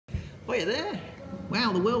Oh, you there?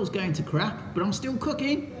 Wow, the world's going to crap, but I'm still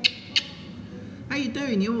cooking. How you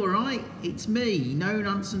doing? You all right? It's me, No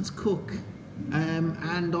Nonsense Cook,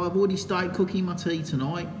 and I've already started cooking my tea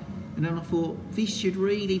tonight. And then I thought this should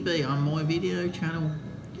really be on my video channel,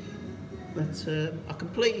 but I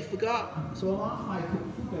completely forgot. So I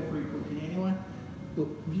might go through cooking anyway. But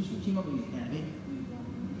I'm just switching my music down a bit.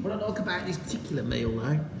 What I like about this particular meal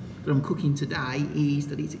though, that I'm cooking today, is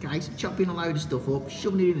that it's a case of chopping a load of stuff up,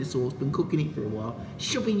 shoving it in a saucepan, cooking it for a while,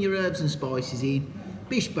 shoving your herbs and spices in,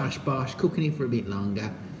 bish bash bosh, cooking it for a bit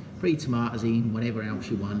longer, put your tomatoes in, whatever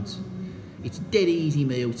else you want. It's a dead easy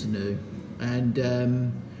meal to do, and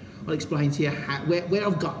I'll explain to you where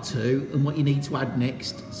I've got to and what you need to add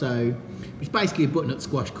next. So it's basically a butternut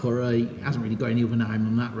squash curry. It hasn't really got any other name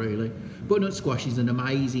than that really. Butternut squash is an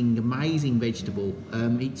amazing vegetable.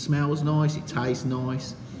 It smells nice, it tastes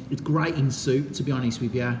nice. It's great in soup, to be honest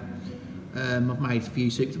with you. I've made a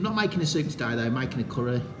few soups. I'm not making a soup today though, I'm making a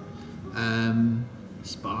curry.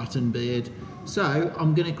 Spartan beard. So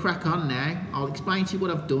I'm gonna crack on now. I'll explain to you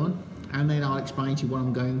what I've done, and then I'll explain to you what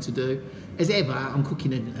I'm going to do. As ever, I'm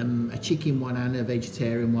cooking a chicken one and a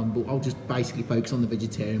vegetarian one, but I'll just basically focus on the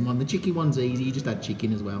vegetarian one. The chicken one's easy, you just add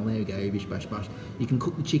chicken as well. There we go, bish bash bash. You can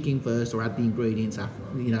cook the chicken first or add the ingredients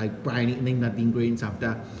after, you know, brown it and then add the ingredients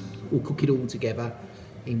after, or cook it all together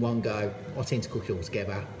in one go. I tend to cook it all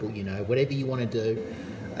together, but you know, whatever you want to do.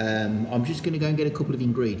 I'm just going to go and get a couple of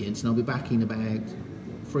ingredients and I'll be back in about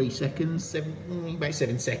 3 seconds, about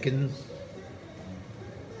 7 seconds.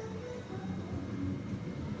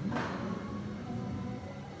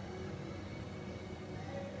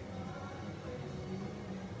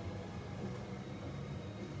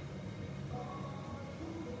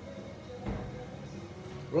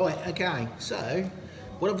 Right, okay, so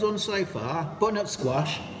what I've done so far, butternut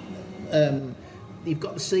squash, you've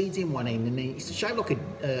got the seeds in one end and it's shaped like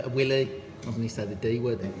a willy. I was going to say the D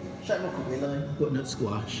word then. Shaped like a willy, butternut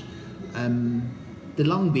squash. The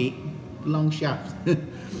long bit, the long shaft,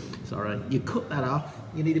 sorry, you cut that off.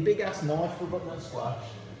 You need a big ass knife for butternut squash,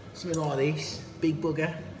 something like this, big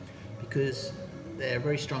bugger, because they're a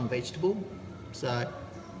very strong vegetable. So,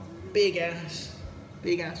 big ass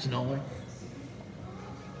knife.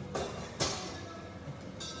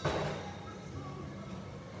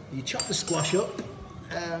 You chop the squash up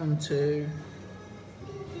to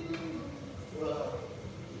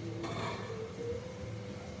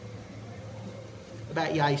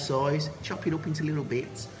about yay size. Chop it up into little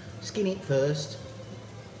bits. Skin it first.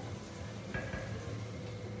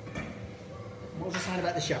 What was I saying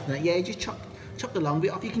about the shaft now? Yeah, just chop the long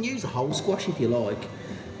bit off. You can use the whole squash if you like.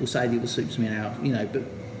 We'll say the other soups me out, you know, but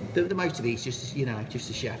the most of it's just, you know, just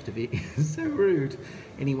the shaft of it. So rude.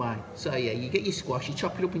 Anyway, so yeah, you get your squash, you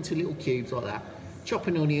chop it up into little cubes like that. Chop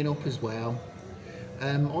an onion up as well.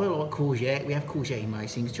 I like courgette. We have courgette in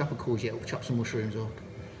most things. Chop a courgette up, chop some mushrooms up.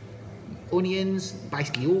 Onions,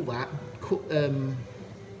 basically all that.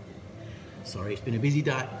 Sorry, it's been a busy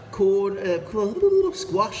day.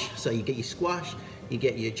 Squash. So you get your squash, you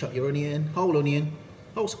get your chop your onion, whole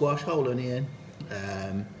squash, whole onion.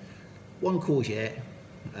 1 courgette.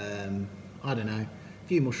 I don't know, a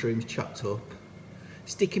few mushrooms chopped up,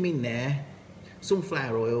 stick them in there,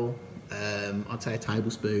 sunflower oil, I'd say a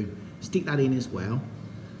tablespoon, stick that in as well,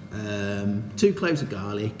 2 cloves of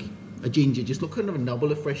garlic, a ginger, just look kind of a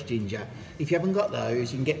knobble of fresh ginger. If you haven't got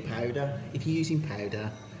those, you can get powder. If you're using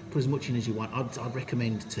powder, put as much in as you want. I'd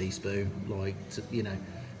recommend a teaspoon, like, you know,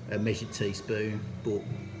 a measured teaspoon, but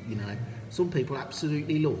you know, some people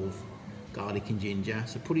absolutely love garlic and ginger,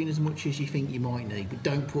 so put in as much as you think you might need, but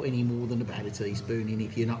don't put any more than about a teaspoon in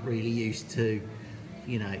if you're not really used to,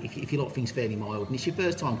 you know, if you like things fairly mild and it's your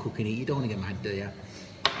first time cooking it, you don't want to get mad, do you?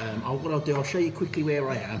 What I'll do, I'll show you quickly where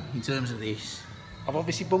I am in terms of this. I've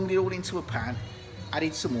obviously bunged it all into a pan,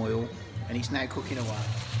 added some oil, and it's now cooking away.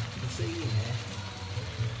 You can see in there.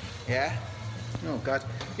 Yeah? Oh God,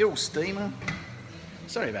 you're all steaming.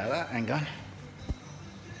 Sorry about that, hang on.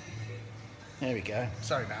 There we go,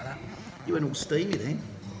 sorry about that. You went all steamy then,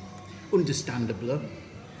 understandably.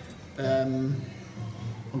 I'm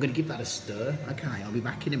going to give that a stir. Okay, I'll be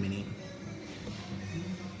back in a minute.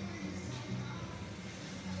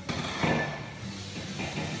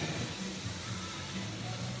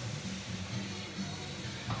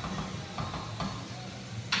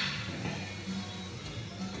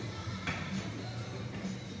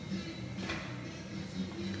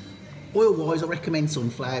 Oil-wise, I recommend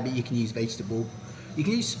sunflower, but you can use vegetable. You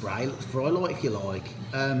can use spray, fry light if you like.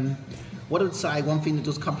 What I would say, one thing that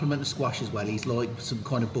does complement the squash as well is like some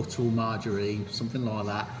kind of butter or margarine, something like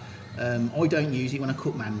that. I don't use it when I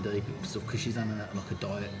cook Mandy because she's on like a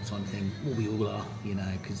diet sort of thing. Well, we all are, you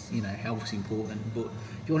know, because you know health's important. But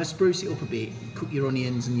if you want to spruce it up a bit, cook your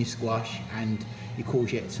onions and your squash and your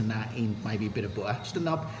courgettes and that in maybe a bit of butter, just a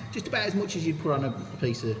knob, just about as much as you put on a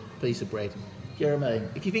piece of bread. You know what I mean?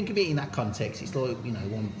 If you think of it in that context, it's like, you know,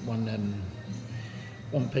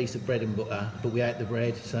 one piece of bread and butter, but without the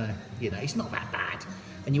bread, so you know it's not that bad.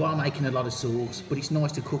 And you are making a lot of sauce, but it's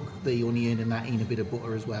nice to cook the onion and that in a bit of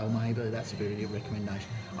butter as well, maybe. That's a really good recommendation.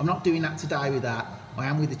 I'm not doing that today with that. I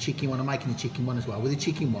am with the chicken one. I'm making the chicken one as well. With the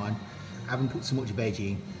chicken one, I haven't put so much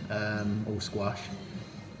veggie or squash,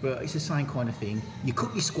 but it's the same kind of thing. You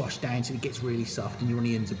cook your squash down till it gets really soft and your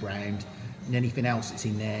onions are browned, and anything else that's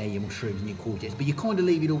in there, your mushrooms and your courgettes. But you kind of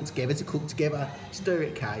leave it all together to cook together, stir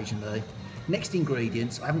it occasionally. Next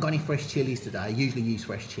ingredients, I haven't got any fresh chilies today. I usually use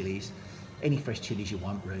fresh chilies. Any fresh chilies you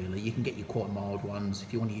want, really. You can get your quite mild ones.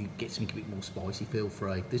 If you want to get something a bit more spicy, feel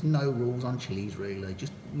free. There's no rules on chilies, really.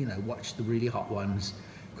 Just, you know, watch the really hot ones,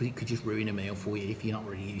 because it could just ruin a meal for you if you're not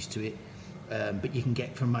really used to it. But you can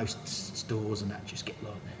get from most stores and that, just get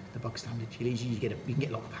like the bog standard chilies. You can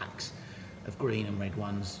get like packs of green and red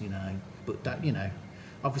ones, you know. But don't, you know,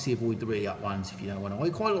 obviously avoid the really hot ones if you don't want to. I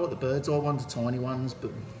quite like the bird's eye ones, the tiny ones,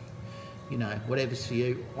 but you know, whatever's for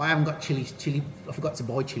you. I haven't got chili. I forgot to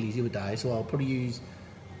buy chilies the other day, so I'll probably use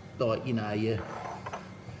like, you know,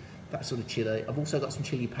 that sort of chili. I've also got some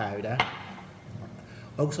chili powder.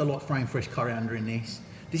 I also like throwing fresh coriander in this.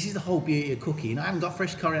 This is the whole beauty of cooking. I haven't got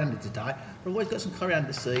fresh coriander today, but I've always got some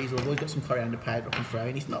coriander seeds, or I've always got some coriander powder I can throw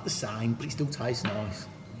in. It's not the same, but it still tastes nice.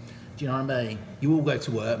 Do you know what I mean? You all go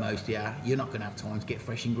to work, most of you. You're not going to have time to get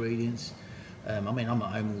fresh ingredients. I mean, I'm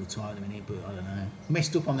at home all the time at the minute, but I don't know.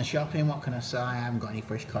 Messed up on the shopping, what can I say? I haven't got any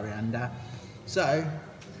fresh coriander. So,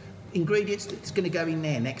 ingredients that's going to go in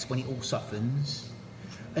there next when it all softens.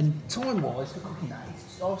 And time-wise for cooking that,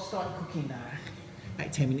 I've started cooking that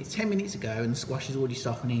about 10 minutes. 10 minutes ago, and the squash is already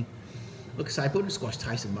softening. Like I say, butternut squash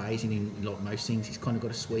tastes amazing in like most things. It's kind of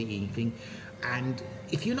got a sweet thing. And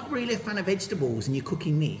if you're not really a fan of vegetables and you're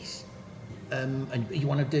cooking this, and you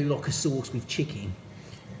want to do like a sauce with chicken,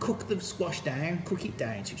 cook the squash down, cook it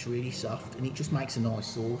down so it's really soft, and it just makes a nice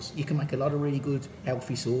sauce. You can make a lot of really good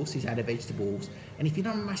healthy sauces out of vegetables. And if you're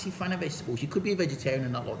not a massive fan of vegetables, you could be a vegetarian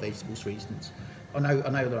and not like vegetables, for instance. I know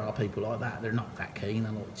there are people like that. They're not that keen. They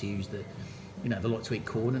like to use the, you know, they like to eat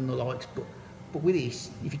corn and the likes. But with this,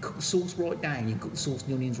 if you cook the sauce right down, you cook the sauce and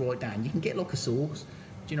the onions right down, you can get like a sauce.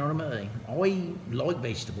 Do you know what I mean? I like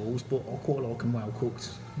vegetables, but I quite like them well cooked.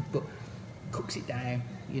 But cooks it down,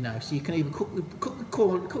 you know, so you can either cook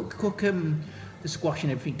the squash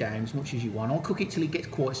and everything down as much as you want. I'll cook it till it gets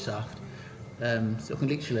quite soft, so I can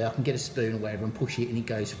get a spoon or whatever and push it and it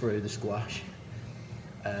goes through the squash,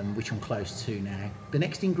 which I'm close to now. The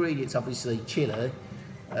next ingredient's obviously chili,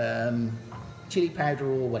 chili powder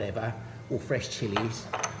or whatever, or fresh chilies.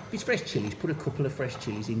 If it's fresh chilies, put a couple of fresh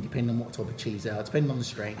chilies in, depending on what type of chilies they are, depending on the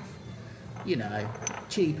strength. You know,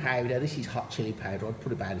 chili powder, this is hot chili powder, I'd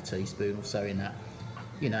put about a teaspoon or so in that,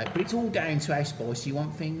 you know, but it's all down to how spicy you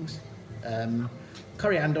want things.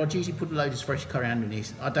 Coriander, I'd usually put a load of fresh coriander in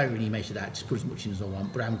this. I don't really measure that, just put as much in as I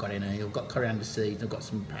want, but I haven't got any. I've got coriander seeds, I've got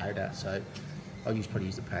some powder, so I'll probably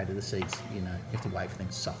use the powder. The seeds, you know, you have to wait for them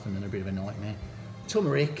to soften, and they're a bit of a nightmare.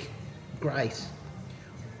 Turmeric, great.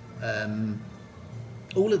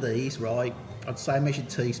 All of these, right, I'd say a measured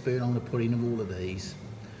teaspoon I'm going to put in of all of these.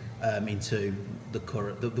 Into the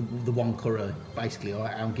curry, the one curry. Basically,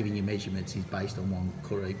 I'm giving you measurements is based on one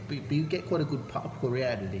curry, but you get quite a good pot of curry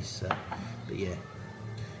out of this. But yeah,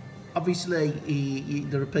 obviously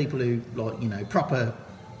there are people who like, you know, proper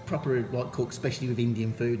like cooks, especially with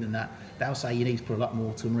Indian food and that. They'll say you need to put a lot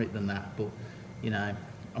more turmeric than that. But you know,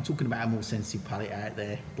 I'm talking about a more sensitive palate out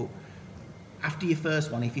there. But after your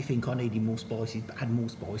first one, if you think I needed more spices, add more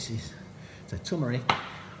spices. So turmeric,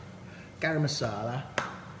 garam masala,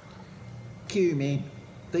 cumin,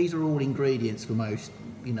 these are all ingredients for most,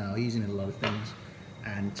 you know, I use them in a lot of things.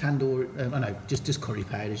 And tandoori, I know, just curry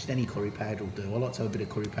powder, just any curry powder will do. I like to have a bit of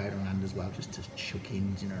curry powder on hand as well, just to chuck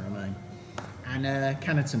in, you know what I mean? And a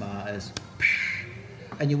can of tomatoes.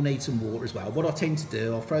 And you'll need some water as well. What I tend to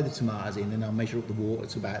do, I'll throw the tomatoes in and I'll measure up the water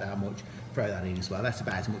to about that much, throw that in as well. That's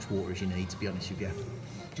about as much water as you need, to be honest with you.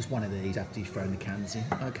 Just one of these after you've thrown the cans in.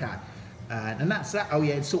 Okay, and that's that. Oh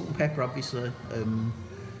yeah, and salt and pepper, obviously.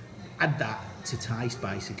 Add that to taste,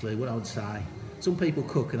 basically, what I would say. Some people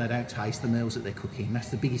cook and they don't taste the meals that they're cooking. That's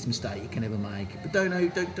the biggest mistake you can ever make. But don't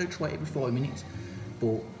try it every 5 minutes.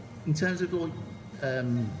 But in terms of like,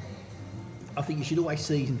 I think you should always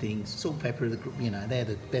season things. Salt and pepper, you know, they're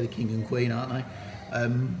the king and queen, aren't they?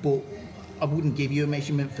 But I wouldn't give you a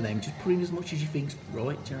measurement for them. Just put in as much as you think's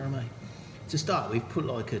right. Do you know what I mean? To start with, put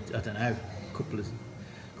like I don't know, couple of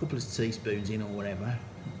teaspoons in or whatever.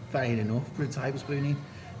 That ain't enough. Put a tablespoon in.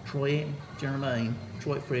 Try it. Do you know what I mean?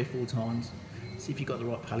 Try it 3 or 4 times. See if you've got the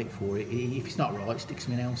right palate for it. If it's not right, stick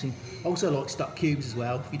something else in. I also like stock cubes as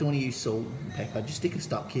well. If you don't want to use salt and pepper, just stick a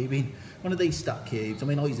stock cube in. One of these stock cubes. I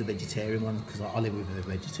mean, I use a vegetarian one because I live with a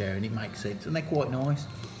vegetarian. It makes sense, and they're quite nice.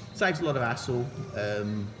 Saves a lot of hassle.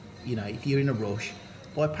 You know, if you're in a rush,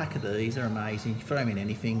 buy a pack of these. They're amazing. You throw them in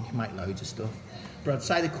anything, you can make loads of stuff. But I'd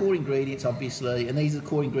say the core ingredients, obviously, and these are the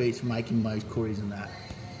core ingredients for making most curries and that.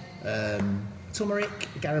 Turmeric,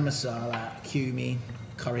 garam masala, cumin,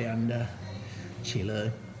 coriander,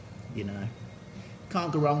 chili, you know.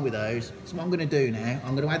 Can't go wrong with those. So what I'm going to do now,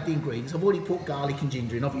 I'm going to add the ingredients. I've already put garlic and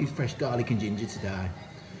ginger in. I've used fresh garlic and ginger today,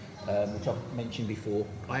 which I've mentioned before.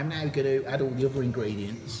 I am now going to add all the other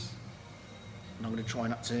ingredients. And I'm going to try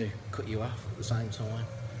not to cut you off at the same time.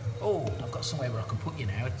 Oh, I've got somewhere where I can put you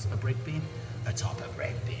now. It's a bread bin, a top of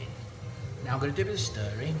bread bin. Now I'm going to do a bit of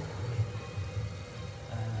stirring.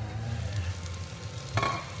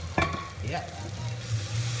 Yeah.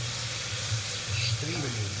 Really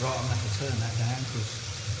right, I'm going to have to turn that down because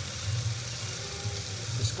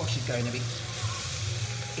the squash is going a bit,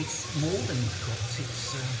 it's more than cooked,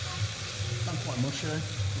 it's not quite mushy, as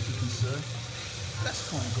you can see. That's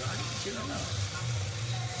kind of great, do you know?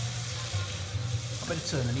 I better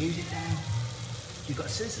turn the music down. You've got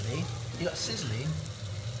sizzling, you've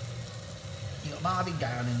got Marvin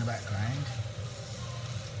Gaye in the background.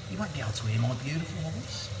 You won't be able to hear my beautiful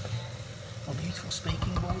voice, my beautiful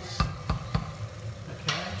speaking voice.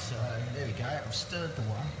 Okay, so there we go, I've stirred the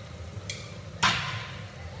one.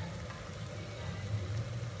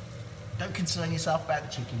 Don't concern yourself about the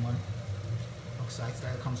chicken one. Like I say, today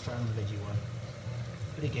I'll concentrate on the veggie one.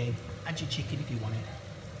 But again, add your chicken if you want it.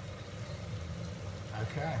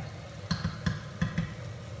 Okay.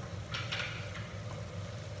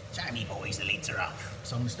 So many boys, the lids are off.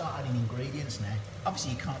 So I'm going to start adding ingredients now.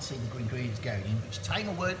 Obviously you can't see the ingredients going in, but just take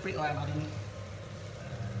my word for it, I am adding it.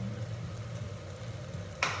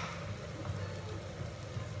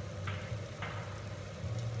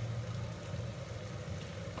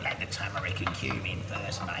 The turmeric and cumin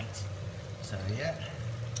first, mate. So yeah.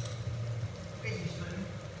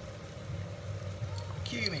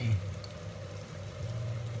 Cumin.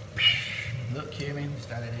 Look, cumin,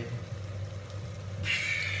 just added it.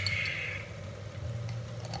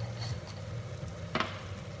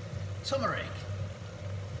 Turmeric.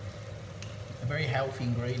 A very healthy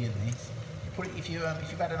ingredient, this. You put it if you've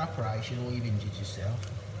had an operation or you've injured yourself.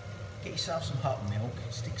 Get yourself some hot milk.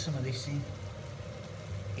 Stick some of this in.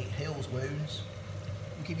 It heals wounds.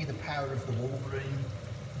 It'll give you the power of the Wolverine.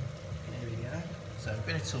 There we go. So a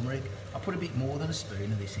bit of turmeric. I put a bit more than a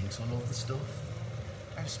spoon of this in because I love the stuff.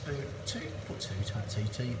 Add a spoon, put two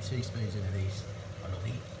teaspoons into this. I love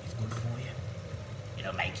it. It's good for you.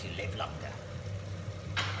 It'll make you live longer.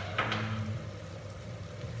 I'm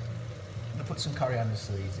gonna put some coriander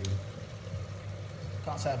seeds in.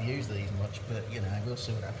 Can't say I've used these much, but you know, we'll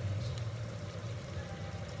see what happens.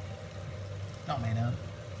 Not many.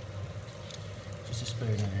 Just a spoon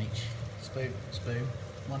in each. Spoon,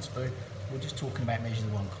 one spoon. We're just talking about measures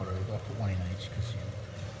of one curry. I'll put one in each because you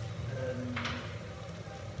know.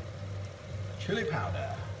 Chili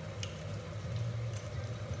powder.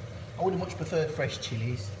 I would have much preferred fresh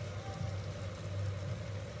chilies.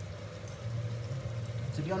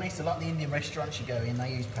 To be honest, a lot of the Indian restaurants you go in,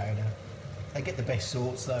 they use powder. They get the best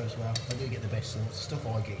sorts though as well. They do get the best sorts. The stuff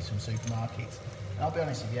I get from supermarkets. And I'll be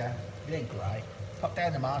honest with you, it ain't great. Pop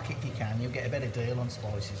down the market if you can, you'll get a better deal on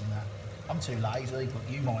spices and that. I'm too lazy, but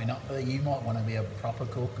you might not be. You might want to be a proper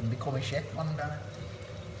cook and become a chef one day.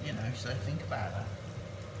 You know, so think about that.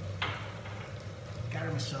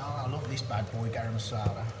 Garam masala, I love this bad boy, garam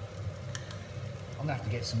masala. I'm gonna have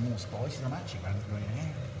to get some more spices. I'm actually running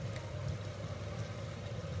here.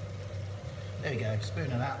 There we go,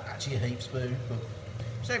 spoon of that. Actually a heap spoon, but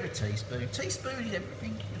it's over a teaspoon. Teaspoon is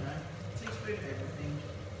everything, you know. Teaspoon of everything.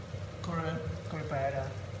 Curry powder.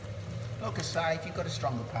 Like I say, if you've got a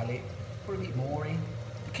stronger palate, put a bit more in.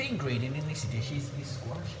 The key ingredient in this dish is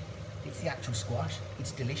squash. It's the actual squash.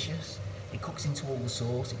 It's delicious. It cooks into all the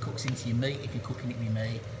sauce. It cooks into your meat if you're cooking it with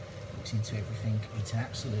meat. It cooks into everything. It's an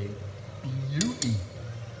absolute beauty.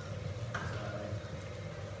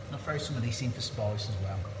 I'll throw some of this in for spice as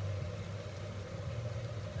well.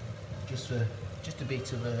 Just a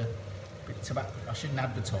bit of a I shouldn't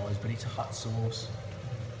advertise, but it's a hot sauce.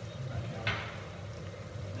 Okay.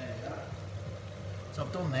 There you go. So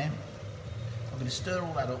I've done them. I'm going to stir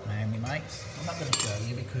all that up now, my mates. I'm not going to show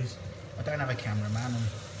you because I don't have a cameraman and,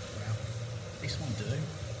 well, this will do.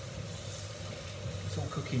 It's all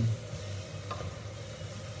cooking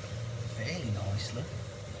fairly nicely.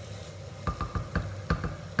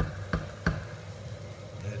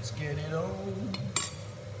 Let's get it on.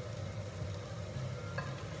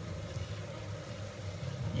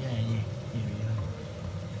 Yeah, here we go.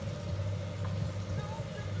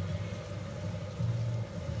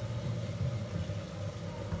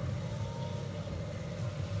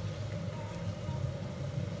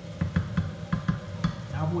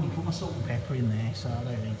 I've already put my salt and pepper in there, so I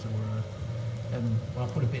don't need to worry. Well, I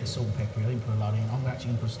put a bit of salt and pepper in, I didn't put a lot in. I'm actually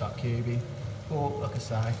going to put a stock cube in. But, like I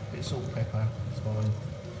say, a bit of salt and pepper, it's fine.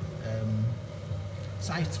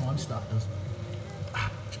 Saves time, stuff does.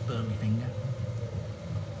 Just burn my finger.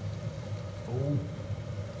 Oh.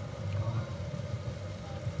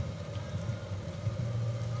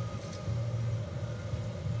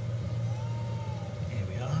 Here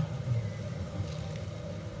we are.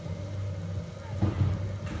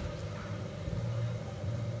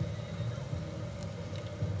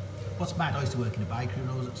 What's mad, I used to work in a bakery when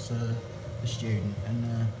I was a student,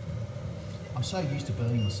 and I'm so used to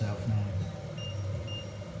burning myself now.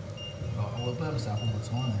 I will burn myself all the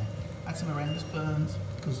time now. I had some horrendous burns,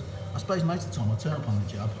 because I suppose most of the time I turn up on the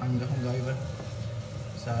job hungover,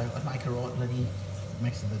 so I'd make a right bloody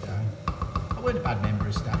mess of the day. I weren't a bad member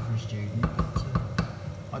of staff for a student, but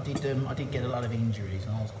I did get a lot of injuries,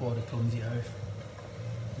 and I was quite a clumsy oaf.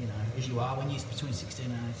 You know, as you are when you're between 16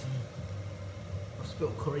 and 18. I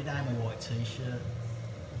spilled curry down my white t-shirt.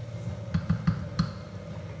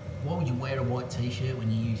 Why would you wear a white t-shirt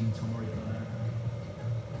when you're using turmeric like that?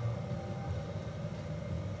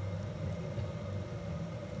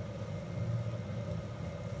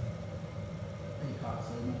 You can't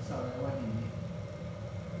see me, sorry, I won't need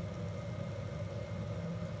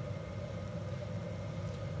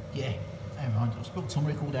it. Yeah, never mind, I spilled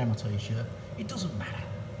turmeric all down my t-shirt. It doesn't matter.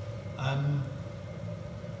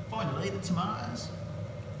 Finally, the tomatoes.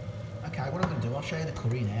 Okay, what I'm going to do, I'll show you the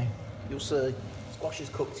curry now. You'll see, squash is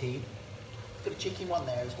cooked in. Got a chicken one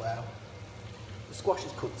there as well. The squash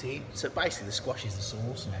is cooked in, so basically the squash is the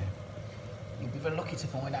sauce now. You'll be very lucky to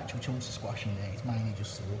find actual chunks of squash in there, it's mainly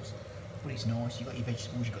just sauce. But it's nice, you've got your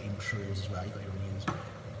vegetables, you've got your mushrooms as well, you've got your onions.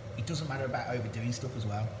 It doesn't matter about overdoing stuff as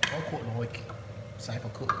well. I quite like, say if I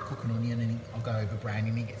cook an onion and I'll go over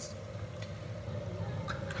browning, it gets...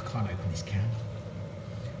 I can't open this can.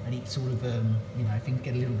 And it sort of, you know, if things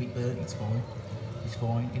get a little bit burnt, it's fine. It's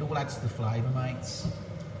fine. It all adds to the flavour, mates.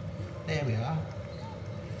 There we are.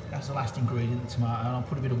 That's the last ingredient, the tomato, and I'll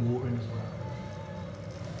put a bit of water in as well.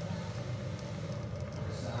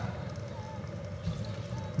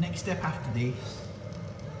 Next step after this,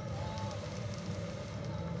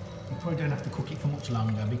 you probably don't have to cook it for much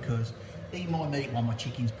longer because even my meat one, my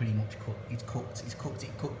chicken's pretty much cooked. It's cooked. It's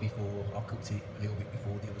cooked before. I cooked it a little bit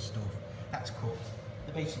before the other stuff. That's cooked.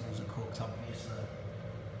 The vegetables are cooked, obviously.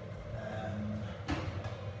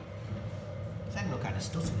 Let's look at the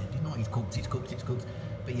stuff in it. It's cooked, it's cooked, it's cooked.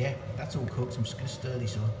 But yeah, that's all cooked. I'm just going to stir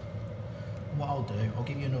this up. And what I'll do, I'll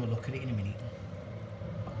give you another look at it in a minute.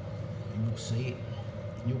 And you'll see it.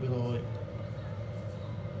 And you'll be like,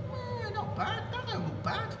 not bad, that don't look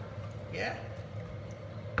bad. Yeah.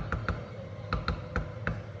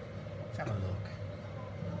 Let's have a look.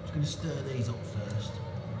 I'm just going to stir these up first.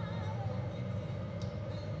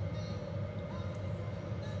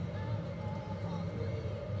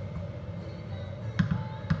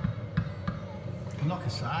 And like I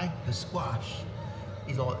say, the squash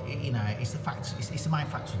is like, you know, it's the main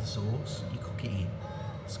factor of the sauce. You cook it in.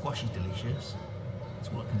 The squash is delicious.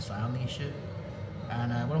 That's what I can say on the issue.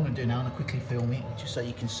 And what I'm going to do now, I'm going to quickly film it, just so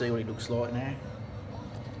you can see what it looks like now.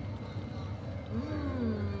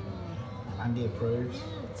 Andy approves.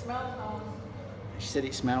 It smells nice. She said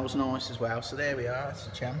it smells nice as well, so there we are, it's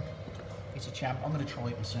a champ. It's a champ. I'm going to try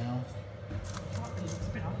it myself. It's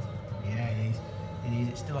a bit hot. Yeah, it is. It is.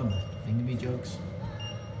 It's still on the thingamby jugs.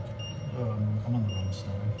 I'm on the wrong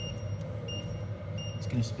stove. It's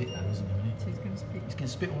going to spit that, isn't it, a minute? It's going to spit. It's going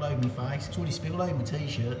to spit all over my face. It's already spit all over my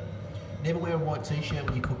t-shirt. Never wear a white t-shirt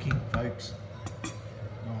when you're cooking, folks.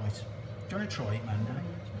 Right. Do you want to try it, Mandy?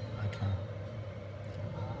 Okay.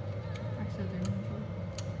 Actually, I don't enjoy.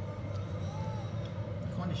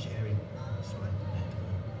 We're kind of sharing this way.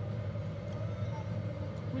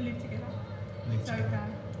 We live together. Live It's together.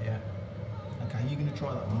 okay. Yeah. Okay, you're going to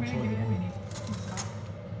try that one. I'm I'll going try to the give it a one. minute.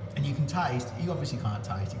 And you can taste, you obviously can't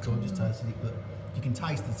taste it because I just tasted it, but you can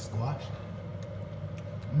taste the squash.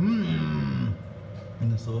 Mmm!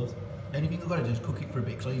 In the sauce. The only thing I've got to do is cook it for a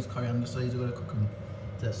bit because I use coriander seeds, I've got to cook them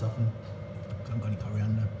to soften because I haven't got any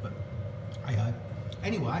coriander, but hey ho.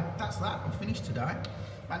 Anyway, that's that. I'm finished today.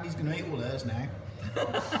 Mandy's going to eat all hers now.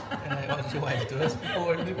 Like she always does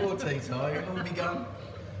before tea time. It'll all be gone.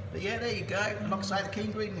 But yeah, there you go. Like I say, the key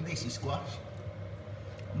ingredient in this is squash.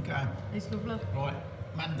 Okay. It's lovely. Right,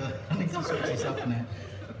 Manda, I need to sort this up now.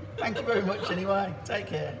 Thank you very much anyway. Take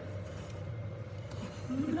care.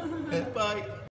 Bye.